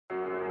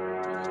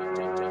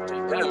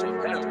Manny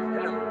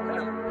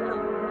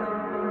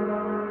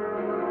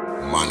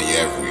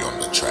every on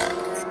the track.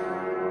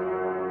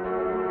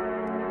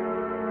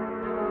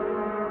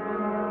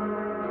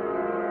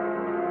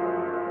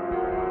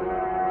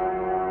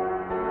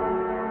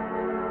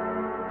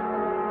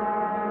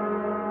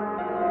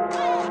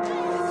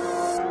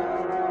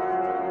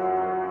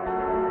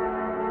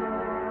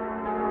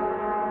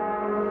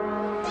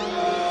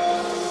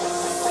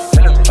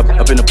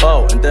 I've been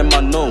about, and then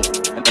man know.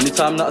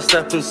 Anytime that I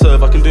step and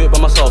serve, I can do it by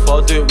myself,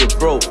 I'll do it with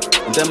bro.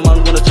 And then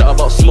man wanna chat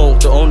about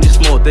smoke, the only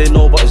smoke they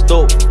know but it's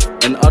dope.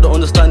 And I don't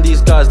understand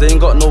these guys, they ain't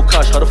got no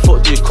cash, how the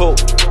fuck do you cope?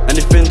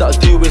 Anything that I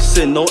do is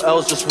sin, no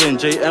L's just win.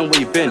 JN,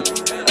 where you been?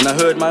 And I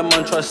heard my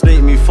man try to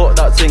snake me, fuck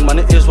that thing, man,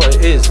 it is what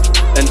it is.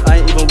 And I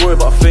ain't even worried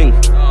about a thing,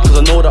 cause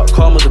I know that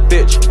karma's a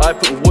bitch. I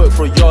put in work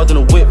for a yard and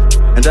a whip,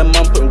 and then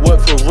man put in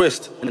work for a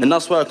wrist. And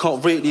that's why I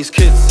can't rate these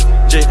kids.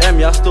 JM,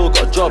 yeah, I still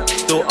got a job,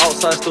 still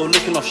outside, still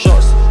licking off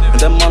shots. And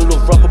then man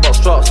love rap about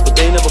straps, but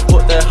they never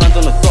put their hands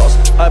on the dots.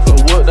 I put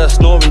in work, they're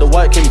snoring, the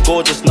white came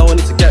gorgeous, now I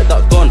need to get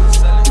that gun.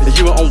 If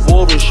you ain't on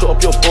warring, shut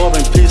up your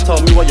boring, please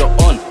tell me what you're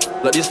on.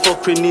 Like this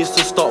fuckery needs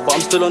to stop, but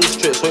I'm still on the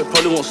strip, so it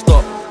probably won't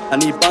stop. I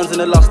need bands and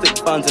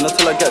elastic bands, and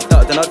until I get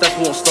that, then I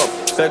definitely won't stop.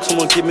 Beg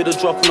someone give me the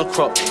drop on the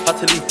crop. Had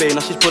to leave Bay,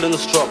 now she's pulling the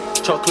strop.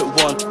 Chocolate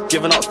one,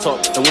 giving out top,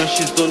 and when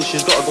she's done,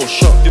 she's gotta go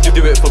shop.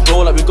 Do it for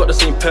bro, like we got the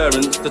same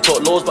parents. They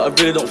talk laws, but I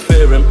really don't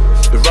fear him.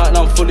 But right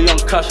now I'm fully on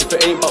cash, if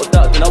it ain't about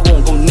that, then I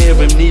won't go near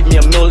him. Need me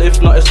a mill,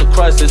 if not it's a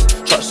crisis.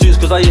 Track suits,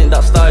 cause I ain't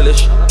that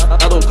stylish. I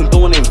don't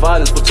condone in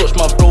violence, but touch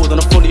my bro, then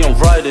I'm fully on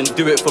riding.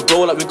 Do it for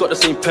bro, like we got the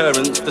same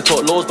parents. They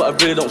talk laws, but I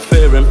really don't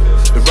fear him.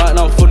 But right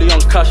now I'm fully on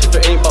cash, if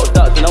it ain't about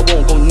that, then I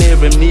won't go near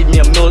him. Need me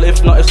a mill,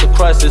 if not it's a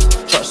crisis.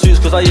 Track suits,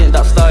 cause I ain't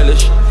that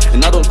stylish.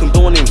 And I don't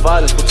condone in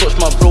violence, but touch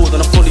my bro,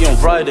 then I'm fully on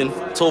riding.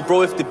 Told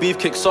bro if the beef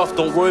kicks off,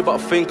 don't worry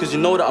about a thing, cause you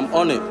know that I'm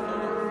on it.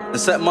 And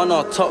set man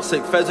are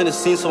toxic, feds in the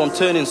scene, so I'm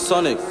turning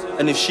sonic.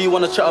 And if she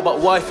wanna chat about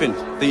wifing,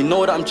 then you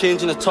know that I'm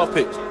changing the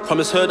topic.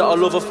 Promise her that I'll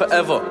love her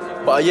forever,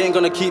 but I ain't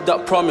gonna keep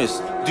that promise.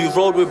 Do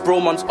road with bro,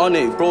 man's on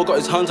it. Bro got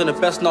his hands on the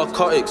best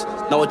narcotics.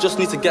 Now I just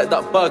need to get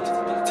that bag,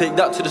 take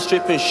that to the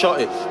strip and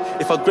shot it.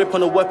 If I grip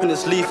on a weapon,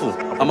 it's lethal.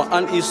 I'm an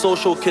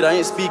anti-social kid, I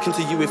ain't speaking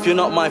to you if you're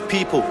not my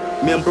people.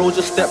 Me and bro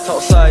just stepped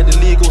outside the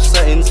legal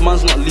settings,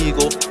 man's not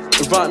legal.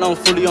 And right now I'm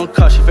fully on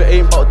cash, if it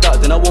ain't about that,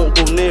 then I won't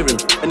go near him.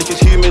 And if he's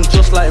human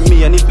just like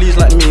me, and he bleeds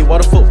like me, why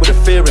the fuck would I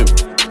fear him?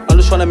 I'm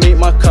just trying to make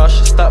my cash,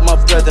 stack my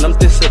bread, and I'm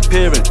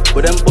disappearing.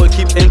 But them boy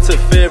keep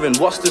interfering.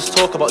 What's this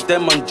talk about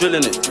them man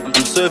drilling it? I'm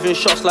serving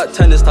shots like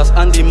tennis, that's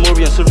Andy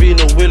Murray and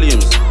Serena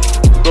Williams.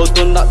 Bro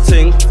done that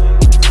thing,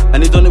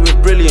 and he done it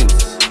with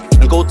brilliance.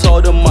 And go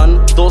tell them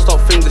man, don't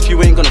stop things if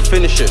you ain't gonna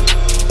finish it.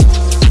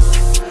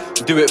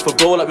 Do it for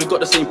bro, like we got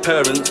the same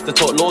parents. They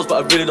talk laws,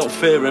 but I really don't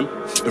fear him.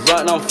 But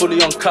right now I'm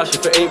fully on cash,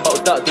 if it ain't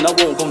about that, then I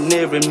won't go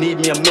near him. Need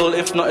me a mill,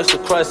 if not it's a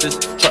crisis.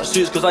 Track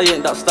suits, cause I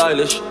ain't that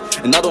stylish.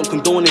 And I don't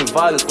condone in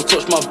violence, but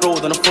touch my bro,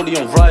 then I'm fully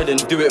on riding.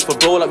 Do it for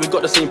bro, like we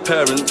got the same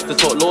parents. They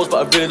talk laws,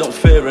 but I really don't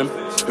fear him.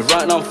 But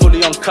right now I'm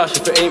fully on cash,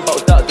 if it ain't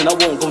about that, then I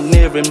won't go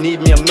near him.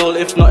 Need me a mill,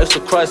 if not it's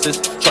a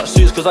crisis. Track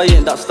suits, cause I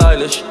ain't that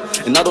stylish.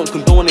 And I don't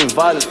condone in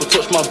violence, but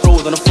touch my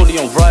bro, then I'm fully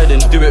on riding.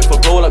 Do it for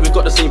bro, like we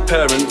got the same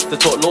parents. They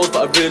talk laws,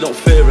 but I really don't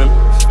fear him.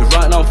 But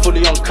right now I'm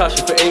fully on cash,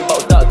 if it ain't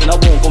about that, then I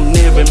won't go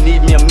near him.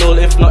 Need me a mill,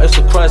 if not it's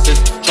a crisis.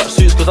 Track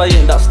suits, cause I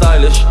ain't that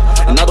stylish.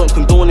 And I don't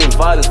condone in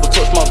violence, but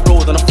touch my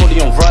bro, then I'm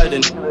fully on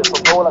riding. Do it for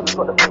bro, like we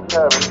got the same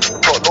parents. They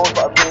talk laws,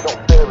 but I really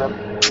don't fear him.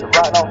 But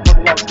right now I'm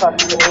fully on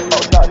cash, if it ain't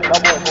about that, then I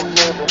won't go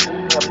near him.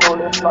 Need me a mill,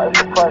 if not it's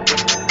a crisis.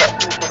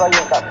 Track suits, cause I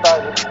ain't that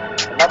stylish.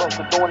 And I don't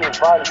condone in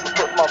violence, but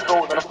touch my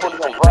bro, then I'm fully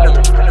on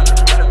riding. Damn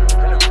it.